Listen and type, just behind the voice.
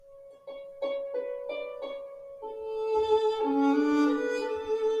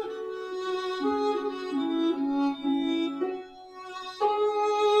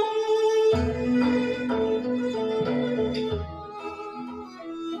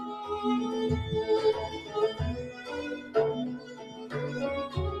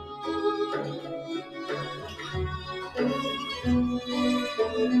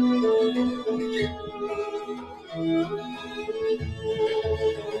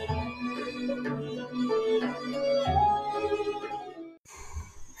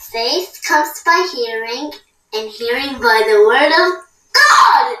faith comes by hearing, and hearing by the word of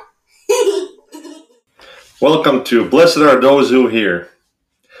God. Welcome to Blessed Are Those Who Hear.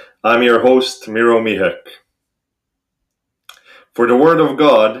 I'm your host, Miro Mihek. For the word of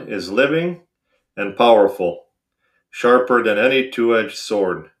God is living and powerful, sharper than any two-edged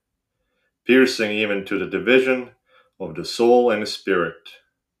sword, piercing even to the division of the soul and the spirit,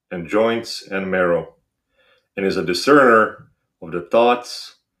 and joints and marrow, and is a discerner of the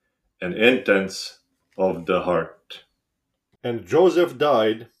thoughts and intents of the heart. And Joseph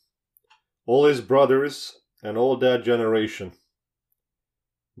died, all his brothers, and all that generation.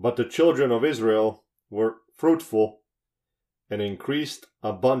 But the children of Israel were fruitful and increased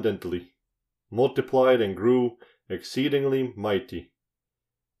abundantly, multiplied and grew exceedingly mighty,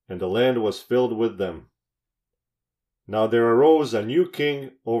 and the land was filled with them. Now there arose a new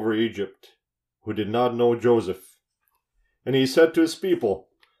king over Egypt, who did not know Joseph. And he said to his people,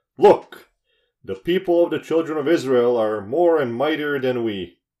 Look, the people of the children of Israel are more and mightier than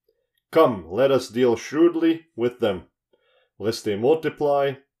we. Come, let us deal shrewdly with them, lest they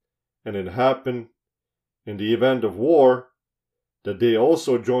multiply, and it happen, in the event of war, that they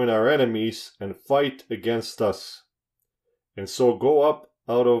also join our enemies and fight against us, and so go up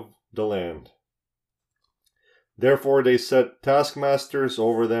out of the land. Therefore they set taskmasters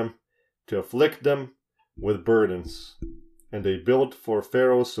over them to afflict them with burdens, and they built for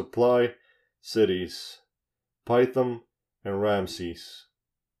Pharaoh's supply cities, Pithom and Ramses.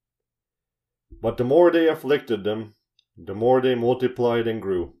 But the more they afflicted them, the more they multiplied and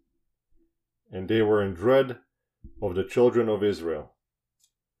grew, and they were in dread of the children of Israel.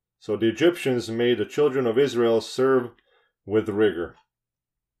 So the Egyptians made the children of Israel serve with rigor,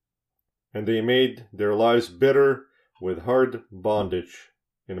 and they made their lives bitter with hard bondage,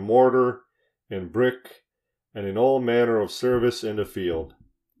 in mortar, in brick, and in all manner of service in the field.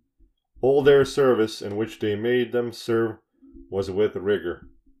 All their service in which they made them serve was with rigor.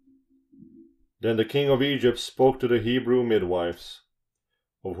 Then the king of Egypt spoke to the Hebrew midwives,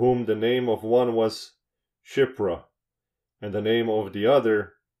 of whom the name of one was Shiphrah, and the name of the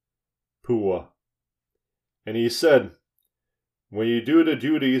other Puah. And he said, When you do the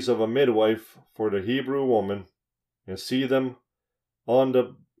duties of a midwife for the Hebrew woman, and see them on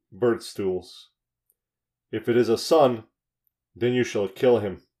the birth stools, if it is a son, then you shall kill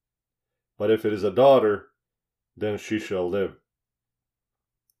him, but if it is a daughter, then she shall live.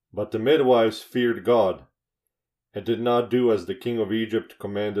 But the midwives feared God, and did not do as the king of Egypt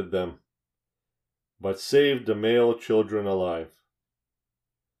commanded them, but saved the male children alive.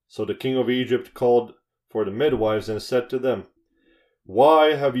 So the king of Egypt called for the midwives and said to them,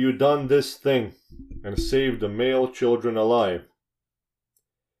 Why have you done this thing, and saved the male children alive?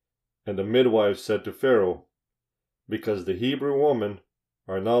 And the midwives said to Pharaoh, Because the Hebrew women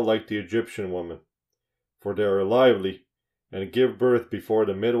are not like the Egyptian women, for they are lively, and give birth before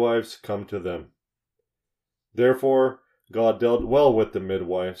the midwives come to them. Therefore God dealt well with the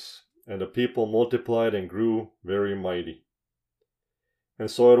midwives, and the people multiplied and grew very mighty. And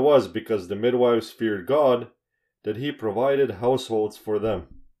so it was because the midwives feared God that he provided households for them.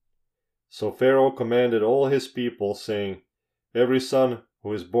 So Pharaoh commanded all his people, saying, Every son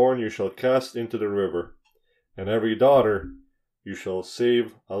who is born you shall cast into the river, and every daughter you shall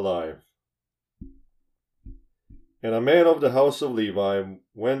save alive. And a man of the house of Levi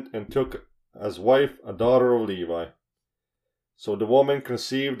went and took as wife a daughter of Levi. So the woman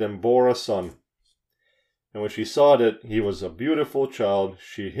conceived and bore a son. And when she saw that he was a beautiful child,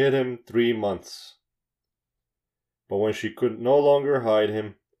 she hid him 3 months. But when she could no longer hide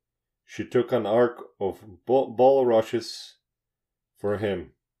him, she took an ark of bulrushes for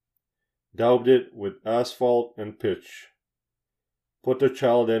him, daubed it with asphalt and pitch, put the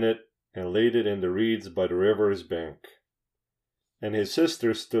child in it, and laid it in the reeds by the river's bank. And his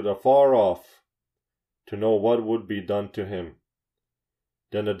sister stood afar off to know what would be done to him.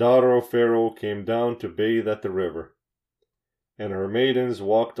 Then the daughter of Pharaoh came down to bathe at the river, and her maidens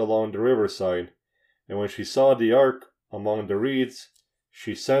walked along the riverside, and when she saw the ark among the reeds,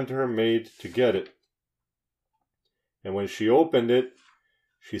 she sent her maid to get it. And when she opened it,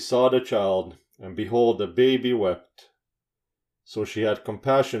 she saw the child, and behold, the baby wept. So she had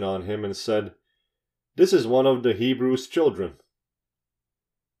compassion on him and said, This is one of the Hebrews' children.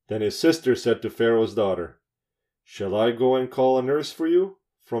 Then his sister said to Pharaoh's daughter, Shall I go and call a nurse for you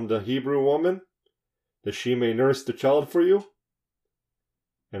from the Hebrew woman, that she may nurse the child for you?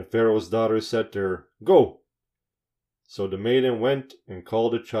 And Pharaoh's daughter said to her, Go. So the maiden went and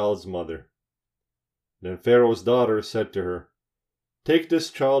called the child's mother. Then Pharaoh's daughter said to her, Take this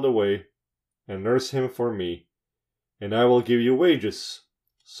child away and nurse him for me, and I will give you wages,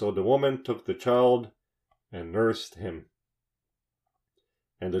 So the woman took the child and nursed him.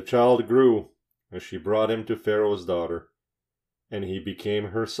 And the child grew, and she brought him to Pharaoh's daughter, and he became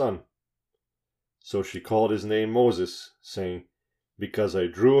her son. So she called his name Moses, saying, Because I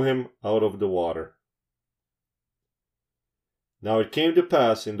drew him out of the water. Now it came to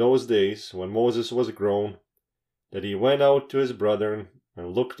pass in those days, when Moses was grown, that he went out to his brethren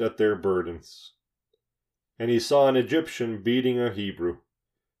and looked at their burdens. And he saw an Egyptian beating a Hebrew,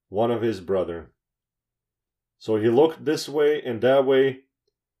 one of his brethren. So he looked this way and that way.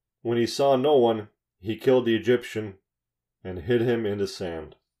 When he saw no one, he killed the Egyptian and hid him in the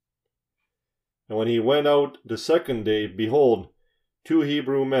sand. And when he went out the second day, behold, 2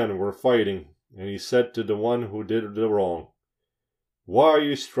 Hebrew men were fighting, and he said to the one who did the wrong, Why are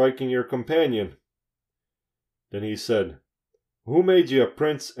you striking your companion? Then he said, Who made you a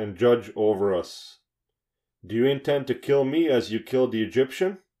prince and judge over us? Do you intend to kill me as you killed the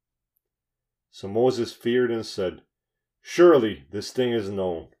Egyptian? So Moses feared and said, Surely this thing is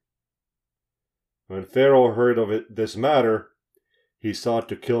known. When Pharaoh heard of this matter, he sought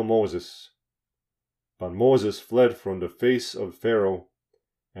to kill Moses. But Moses fled from the face of Pharaoh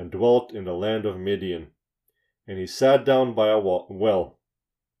and dwelt in the land of Midian, and he sat down by a well.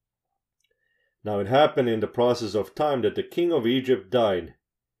 Now it happened in the process of time that the king of Egypt died.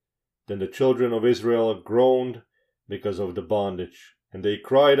 Then the children of Israel groaned because of the bondage, and they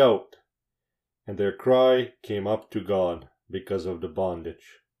cried out, and their cry came up to God because of the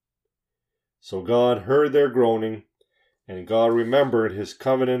bondage. So God heard their groaning, and God remembered his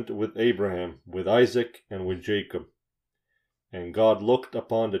covenant with Abraham, with Isaac, and with Jacob. And God looked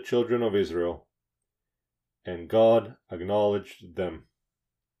upon the children of Israel, and God acknowledged them.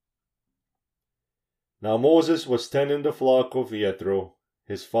 Now Moses was tending the flock of Jethro,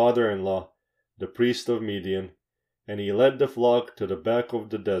 his father-in-law, the priest of Midian, and he led the flock to the back of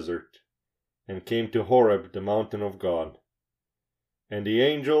the desert, and came to Horeb, the mountain of God. And the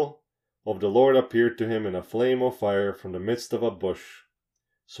angel of the Lord appeared to him in a flame of fire from the midst of a bush.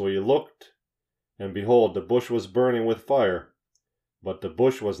 So he looked, and behold, the bush was burning with fire, but the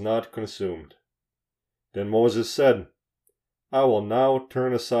bush was not consumed. Then Moses said, I will now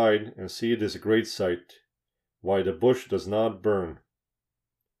turn aside and see this great sight, why the bush does not burn.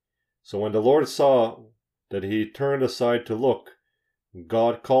 So when the Lord saw that he turned aside to look,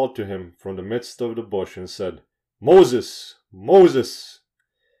 God called to him from the midst of the bush and said, Moses, Moses!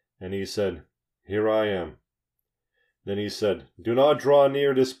 And he said, Here I am. Then he said, Do not draw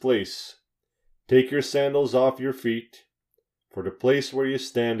near this place. Take your sandals off your feet, for the place where you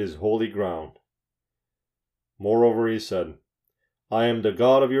stand is holy ground. Moreover he said, I am the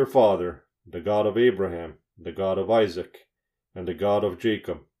God of your father, the God of Abraham, the God of Isaac, and the God of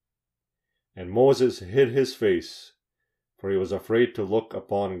Jacob. And Moses hid his face, for he was afraid to look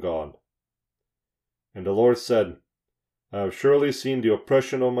upon God. And the Lord said, I have surely seen the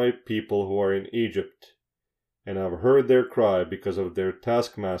oppression of my people who are in Egypt, and I have heard their cry because of their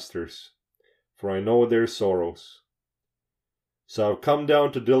taskmasters, for I know their sorrows. So I have come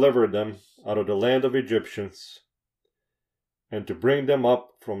down to deliver them out of the land of Egyptians, and to bring them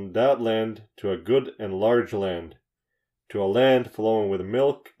up from that land to a good and large land, to a land flowing with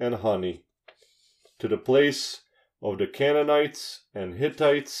milk and honey, to the place of the Canaanites and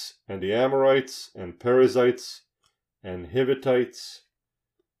Hittites and the Amorites and Perizzites and Hivitites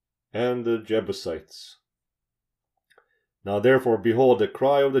and the Jebusites. Now therefore, behold, the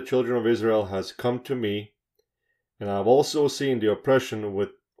cry of the children of Israel has come to me, and I have also seen the oppression with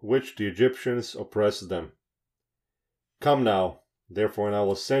which the Egyptians oppress them. Come now, therefore, and I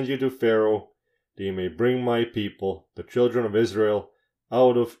will send you to Pharaoh, that he may bring my people, the children of Israel,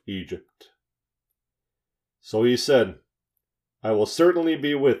 out of Egypt. So he said, I will certainly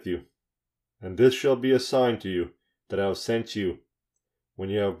be with you, and this shall be a sign to you that I have sent you. When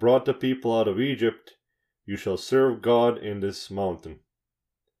you have brought the people out of Egypt, you shall serve God in this mountain.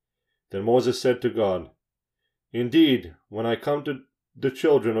 Then Moses said to God, Indeed, when I come to the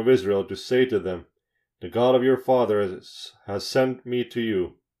children of Israel to say to them, The God of your fathers has sent me to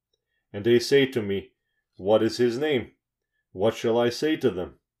you, and they say to me, What is his name? What shall I say to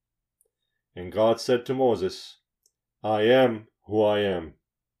them? And God said to Moses, I am who I am.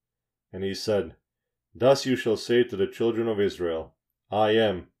 And he said, Thus you shall say to the children of Israel, I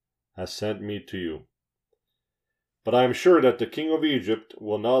am has sent me to you. But I am sure that the king of Egypt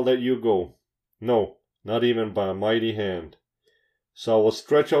will not let you go, no, not even by a mighty hand. So I will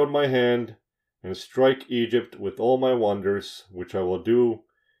stretch out my hand and strike Egypt with all my wonders, which I will do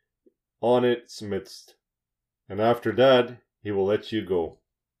on its midst. And after that he will let you go.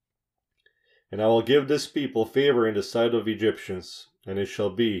 And I will give this people favor in the sight of Egyptians, and it shall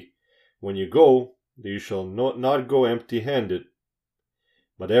be, when you go, that you shall not go empty-handed.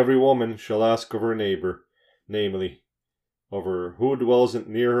 But every woman shall ask of her neighbor, namely, of her who dwells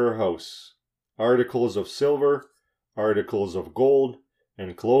near her house, articles of silver, articles of gold,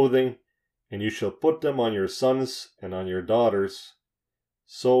 and clothing, and you shall put them on your sons and on your daughters,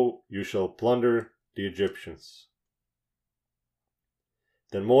 so you shall plunder the Egyptians.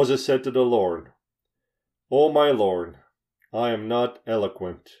 Then Moses said to the Lord, O my Lord, I am not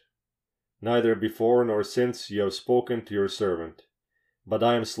eloquent, neither before nor since you have spoken to your servant, but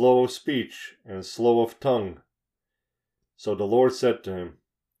I am slow of speech and slow of tongue. So the Lord said to him,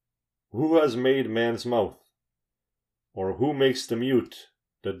 Who has made man's mouth? Or who makes the mute,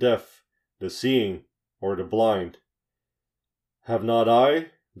 the deaf, the seeing, or the blind? Have not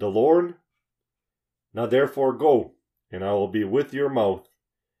I, the Lord? Now therefore go, and I will be with your mouth,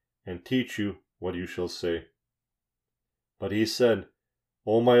 and teach you what you shall say. But he said,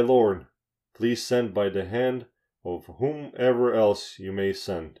 O my Lord, please send by the hand of whomever else you may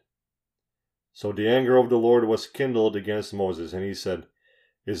send. So the anger of the Lord was kindled against Moses, and he said,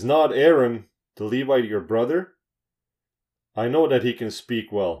 Is not Aaron the Levite your brother? I know that he can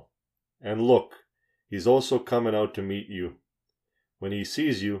speak well. And look, he's also coming out to meet you. When he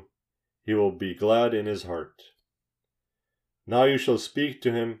sees you, he will be glad in his heart. Now you shall speak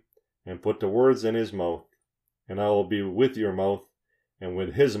to him, and put the words in his mouth, and I will be with your mouth, and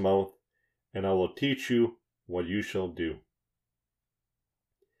with his mouth, and I will teach you what you shall do.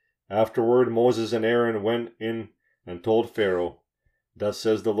 Afterward Moses and Aaron went in and told Pharaoh, Thus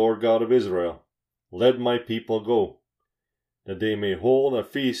says the Lord God of Israel, Let my people go, that they may hold a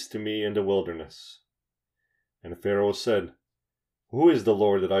feast to me in the wilderness. And Pharaoh said, Who is the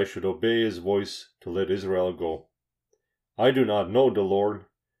Lord that I should obey his voice to let Israel go? I do not know the Lord,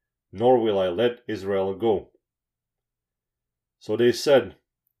 nor will I let Israel go. So they said,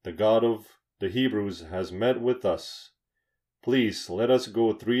 The God of the Hebrews has met with us. Please let us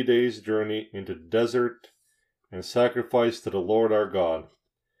go 3 days' journey into the desert and sacrifice to the Lord our God,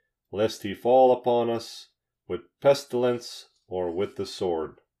 lest he fall upon us with pestilence or with the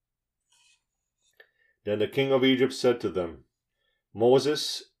sword. Then the king of Egypt said to them,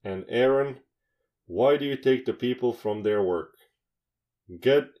 Moses and Aaron, why do you take the people from their work?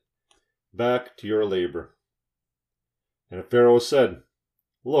 Get back to your labor. And Pharaoh said,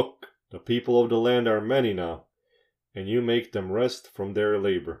 Look, the people of the land are many now, and you make them rest from their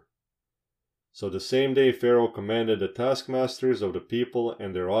labor. So the same day Pharaoh commanded the taskmasters of the people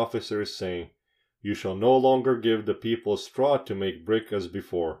and their officers, saying, You shall no longer give the people straw to make brick as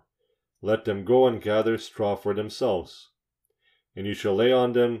before. Let them go and gather straw for themselves. And you shall lay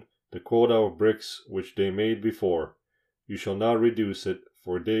on them the quota of bricks which they made before. You shall not reduce it,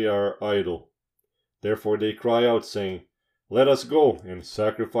 for they are idle. Therefore they cry out, saying, Let us go and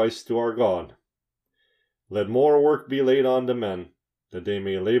sacrifice to our God. Let more work be laid on the men, that they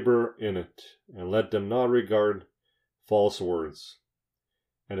may labor in it, and let them not regard false words.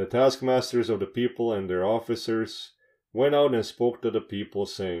 And the taskmasters of the people and their officers went out and spoke to the people,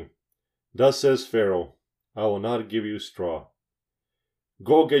 saying, Thus says Pharaoh, I will not give you straw.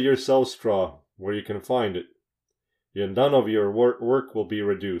 Go get yourselves straw where you can find it, yet none of your work will be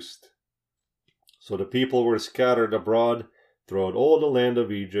reduced. So the people were scattered abroad throughout all the land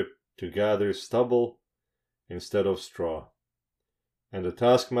of Egypt to gather stubble instead of straw. And the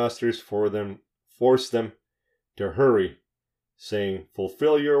taskmasters forced them to hurry, saying,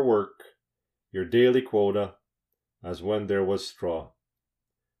 Fulfill your work, your daily quota, as when there was straw.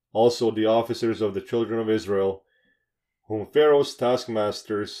 Also the officers of the children of Israel, whom Pharaoh's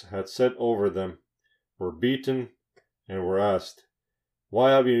taskmasters had set over them, were beaten and were asked,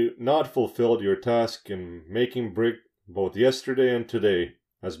 Why have you not fulfilled your task in making brick both yesterday and today,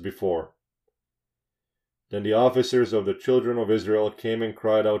 as before? Then the officers of the children of Israel came and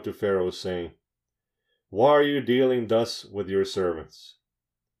cried out to Pharaoh, saying, Why are you dealing thus with your servants?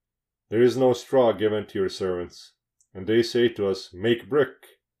 There is no straw given to your servants, and they say to us, Make brick.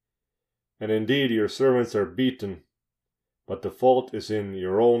 And indeed your servants are beaten, but the fault is in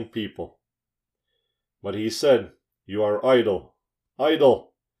your own people. But he said, You are idle,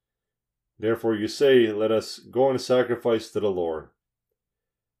 idle. Therefore you say, Let us go and sacrifice to the Lord.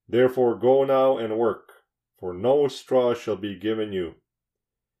 Therefore go now and work, for no straw shall be given you.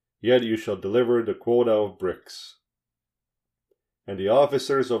 Yet you shall deliver the quota of bricks. And the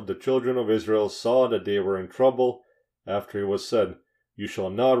officers of the children of Israel saw that they were in trouble after it was said, You shall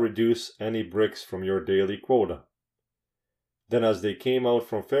not reduce any bricks from your daily quota. Then as they came out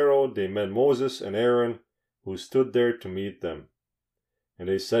from Pharaoh, they met Moses and Aaron, who stood there to meet them. And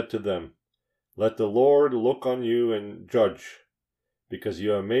they said to them, Let the Lord look on you and judge, because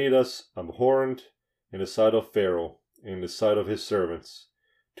you have made us abhorrent in the sight of Pharaoh, and in the sight of his servants,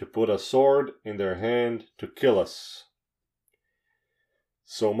 to put a sword in their hand to kill us."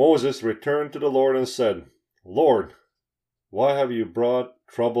 So Moses returned to the Lord and said, "Lord, why have you brought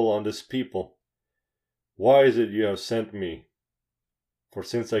trouble on this people? Why is it you have sent me? For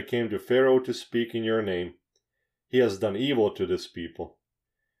since I came to Pharaoh to speak in your name, he has done evil to this people.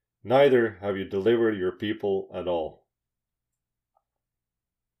 Neither have you delivered your people at all."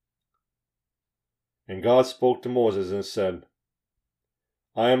 And God spoke to Moses and said,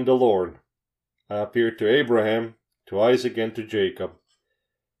 "I am the Lord. I appeared to Abraham, to Isaac, and to Jacob,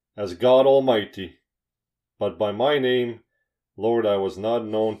 as God Almighty, but by my name, Lord, I was not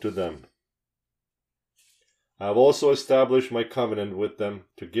known to them. I have also established my covenant with them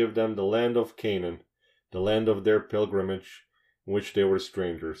to give them the land of Canaan, the land of their pilgrimage, in which they were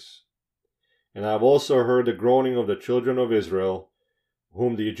strangers. And I have also heard the groaning of the children of Israel,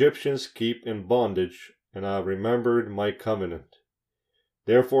 whom the Egyptians keep in bondage, and I have remembered my covenant.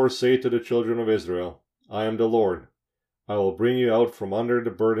 Therefore say to the children of Israel, I am the Lord. I will bring you out from under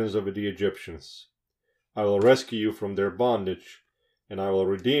the burdens of the Egyptians. I will rescue you from their bondage, and I will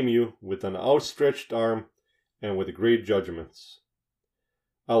redeem you with an outstretched arm and with great judgments.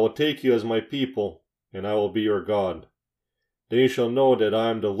 I will take you as my people, and I will be your God. Then you shall know that I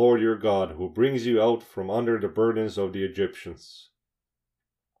am the Lord your God, who brings you out from under the burdens of the Egyptians.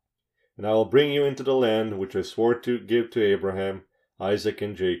 And I will bring you into the land which I swore to give to Abraham, Isaac,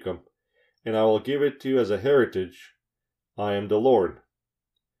 and Jacob, and I will give it to you as a heritage. I am the Lord.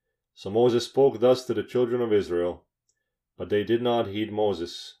 So Moses spoke thus to the children of Israel, but they did not heed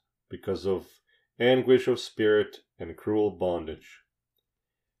Moses, because of anguish of spirit and cruel bondage.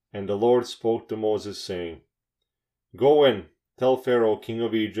 And the Lord spoke to Moses, saying, Go in, tell Pharaoh, king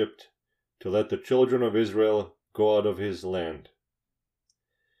of Egypt, to let the children of Israel go out of his land.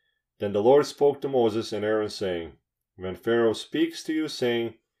 Then the Lord spoke to Moses and Aaron, saying, When Pharaoh speaks to you,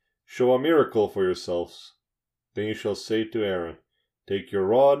 saying, Show a miracle for yourselves, then you shall say to Aaron, Take your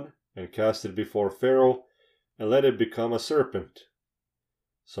rod and cast it before Pharaoh, and let it become a serpent.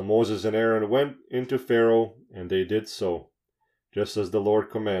 So Moses and Aaron went into Pharaoh, and they did so, just as the Lord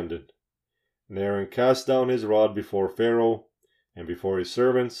commanded. And Aaron cast down his rod before Pharaoh and before his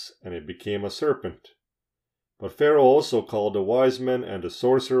servants, and it became a serpent. But Pharaoh also called the wise men and the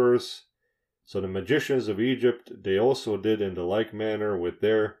sorcerers. So the magicians of Egypt, they also did in the like manner with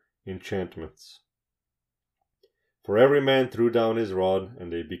their enchantments. For every man threw down his rod,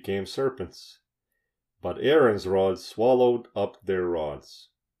 and they became serpents. But Aaron's rod swallowed up their rods.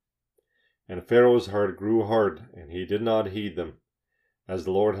 And Pharaoh's heart grew hard, and he did not heed them, as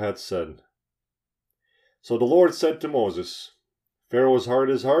the Lord had said. So the Lord said to Moses, Pharaoh's heart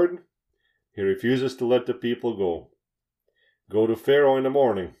is hard. He refuses to let the people go. Go to Pharaoh in the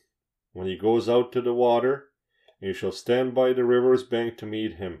morning, when he goes out to the water, and you shall stand by the river's bank to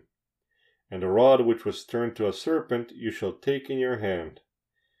meet him. And the rod which was turned to a serpent you shall take in your hand.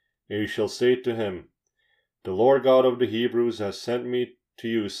 And you shall say to him, The Lord God of the Hebrews has sent me to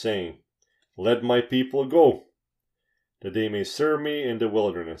you, saying, Let my people go, that they may serve me in the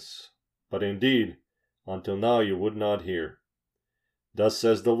wilderness. But indeed, until now you would not hear. Thus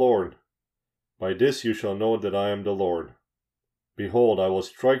says the Lord, By this you shall know that I am the Lord. Behold, I will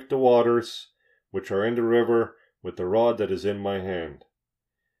strike the waters which are in the river with the rod that is in my hand,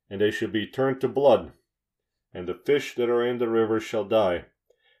 and they shall be turned to blood, and the fish that are in the river shall die.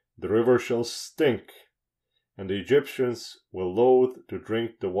 The river shall stink, and the Egyptians will loathe to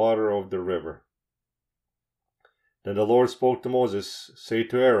drink the water of the river. Then the Lord spoke to Moses, Say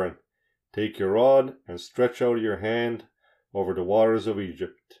to Aaron, Take your rod and stretch out your hand over the waters of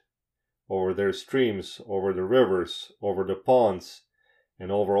Egypt, over their streams, over the rivers, over the ponds,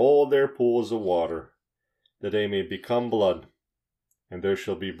 and over all their pools of water, that they may become blood. And there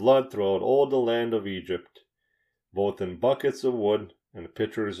shall be blood throughout all the land of Egypt, both in buckets of wood and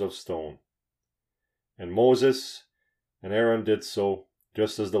pitchers of stone. And Moses and Aaron did so,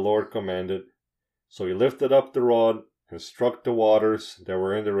 just as the Lord commanded. So he lifted up the rod and struck the waters that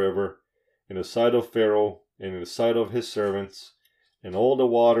were in the river, in the sight of Pharaoh and in the sight of his servants, and all the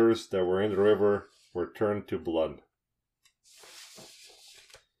waters that were in the river were turned to blood.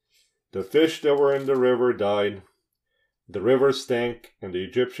 The fish that were in the river died. The river stank, and the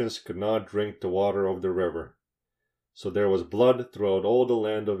Egyptians could not drink the water of the river. So there was blood throughout all the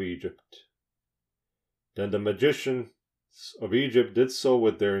land of Egypt. Then the magicians of Egypt did so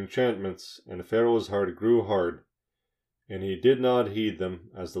with their enchantments, and Pharaoh's heart grew hard, and he did not heed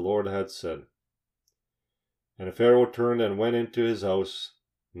them, as the Lord had said. And Pharaoh turned and went into his house,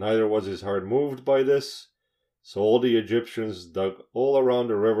 neither was his heart moved by this. So all the Egyptians dug all around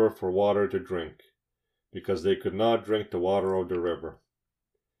the river for water to drink, because they could not drink the water of the river.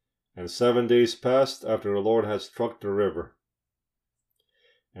 And 7 days passed after the Lord had struck the river.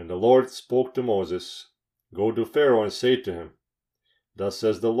 And the Lord spoke to Moses, Go to Pharaoh and say to him, Thus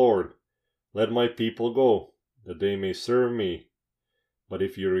says the Lord, Let my people go, that they may serve me. But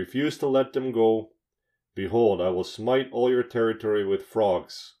if you refuse to let them go, behold, I will smite all your territory with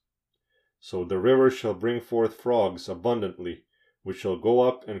frogs. So the river shall bring forth frogs abundantly, which shall go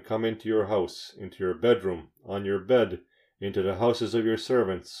up and come into your house, into your bedroom, on your bed, into the houses of your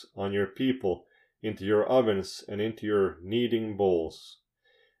servants, on your people, into your ovens, and into your kneading bowls.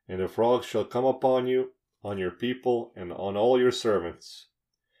 And the frogs shall come upon you, on your people, and on all your servants.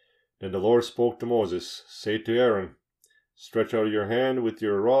 Then the Lord spoke to Moses, Say to Aaron, Stretch out your hand with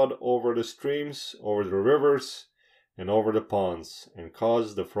your rod over the streams, over the rivers, and over the ponds, and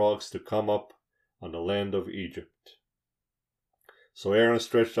cause the frogs to come up on the land of Egypt. So Aaron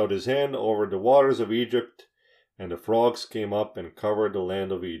stretched out his hand over the waters of Egypt, and the frogs came up and covered the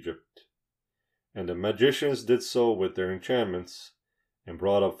land of Egypt. And the magicians did so with their enchantments, and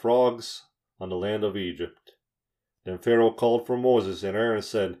brought up frogs on the land of Egypt. Then Pharaoh called for Moses, and Aaron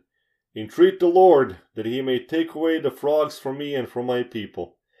said, Entreat the Lord, that he may take away the frogs from me and from my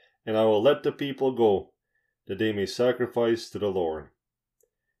people, and I will let the people go, that they may sacrifice to the Lord.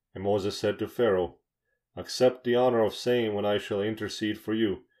 And Moses said to Pharaoh, Accept the honor of saying when I shall intercede for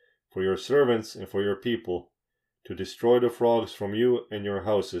you, for your servants and for your people, to destroy the frogs from you and your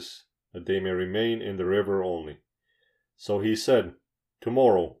houses, that they may remain in the river only. So he said,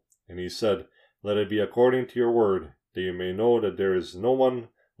 Tomorrow. And he said, Let it be according to your word, that you may know that there is no one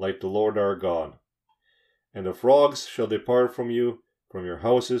like the Lord our God. And the frogs shall depart from you, from your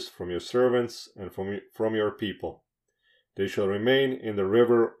houses, from your servants, and from your people. They shall remain in the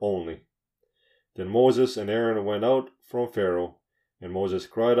river only. Then Moses and Aaron went out from Pharaoh, and Moses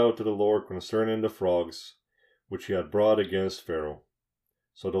cried out to the Lord concerning the frogs, which he had brought against Pharaoh.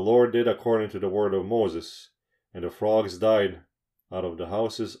 So the Lord did according to the word of Moses, and the frogs died out of the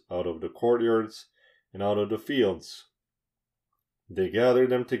houses, out of the courtyards, and out of the fields. They gathered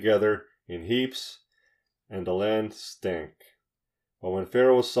them together in heaps, and the land stank. But when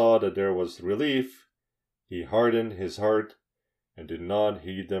Pharaoh saw that there was relief, he hardened his heart, and did not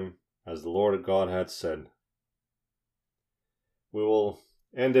heed them, as the Lord God had said. We will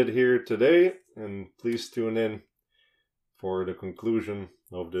end it here today, and please tune in for the conclusion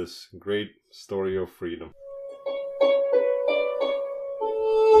of this great story of freedom.